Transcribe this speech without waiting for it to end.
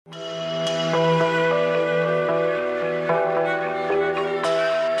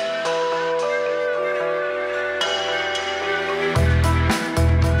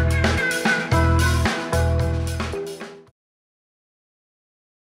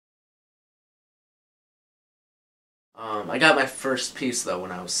I got my first piece though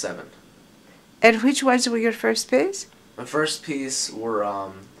when I was 7. And which ones were your first piece? My first piece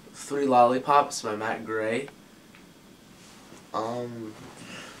were 3 Lollipops by Matt Gray.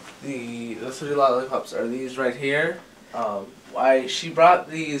 The 3 lollipops are these right here. She brought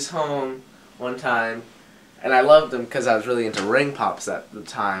these home one time, and I loved them because I was really into ring pops at the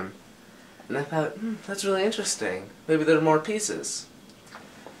time. And I thought, that's really interesting. Maybe there are more pieces.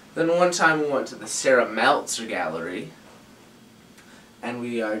 Then one time we went to the Sarah Meltzer gallery, and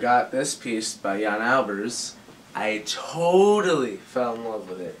we got this piece by Jan Albers. I totally fell in love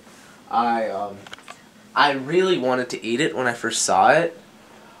with it. I really wanted to eat it when I first saw it.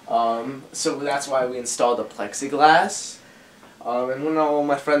 So that's why we installed a plexiglass. And when all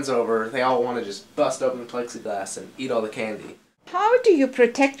my friends are over, they all want to just bust open the plexiglass and eat all the candy. How do you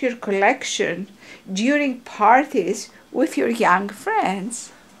protect your collection during parties with your young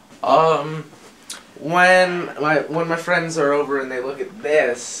friends? When my friends are over and they look at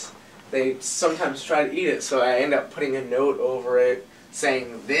this, they sometimes try to eat it, so I end up putting a note over it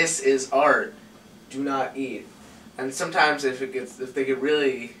saying, "This is art. Do not eat." And sometimes if they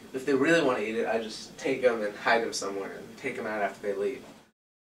really want to eat it, I just take them and hide them somewhere and take them out after they leave.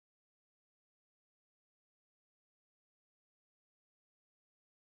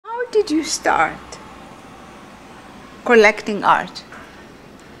 How did you start collecting art?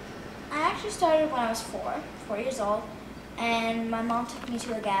 I actually started when I was 4 years old, and my mom took me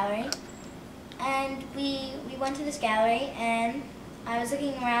to a gallery, and we went to this gallery, and I was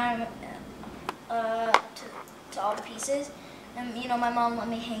looking around to all the pieces, and my mom let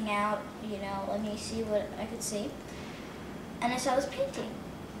me hang out, let me see what I could see, and I saw this painting,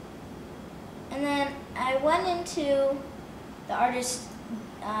 and then I went into the artist's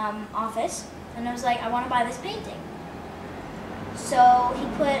office, and I was like, I want to buy this painting. So he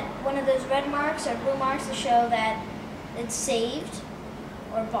put one of those red marks or blue marks to show that it's saved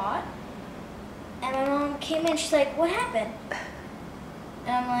or bought. And my mom came in, she's like, what happened?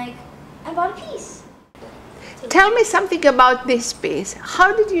 And I'm like, I bought a piece. Tell me something about this piece.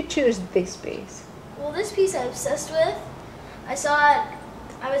 How did you choose this piece? Well, this piece I'm obsessed with. I saw it,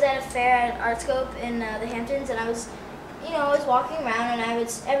 I was at a fair at Artscope in the Hamptons, and I was walking around, and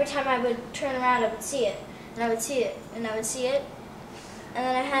every time I would turn around, I would see it. And I would see it, and I would see it, and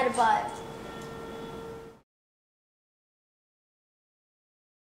then I had to buy it.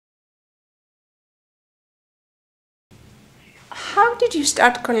 How did you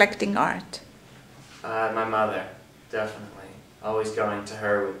start collecting art? My mother, definitely. Always going to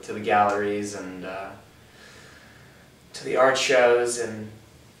her to the galleries and to the art shows, and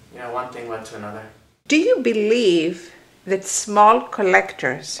one thing led to another. Do you believe that small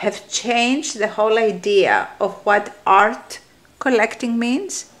collectors have changed the whole idea of what art collecting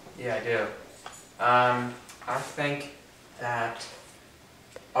means? Yeah, I do. I think that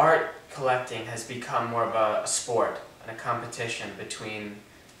art collecting has become more of a sport and a competition between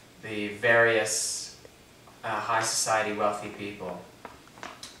the various high society wealthy people.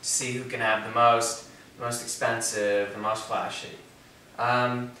 See who can have the most expensive, the most flashy.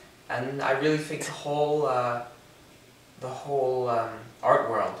 And I really think the whole art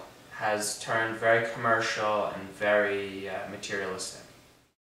world has turned very commercial and very materialistic.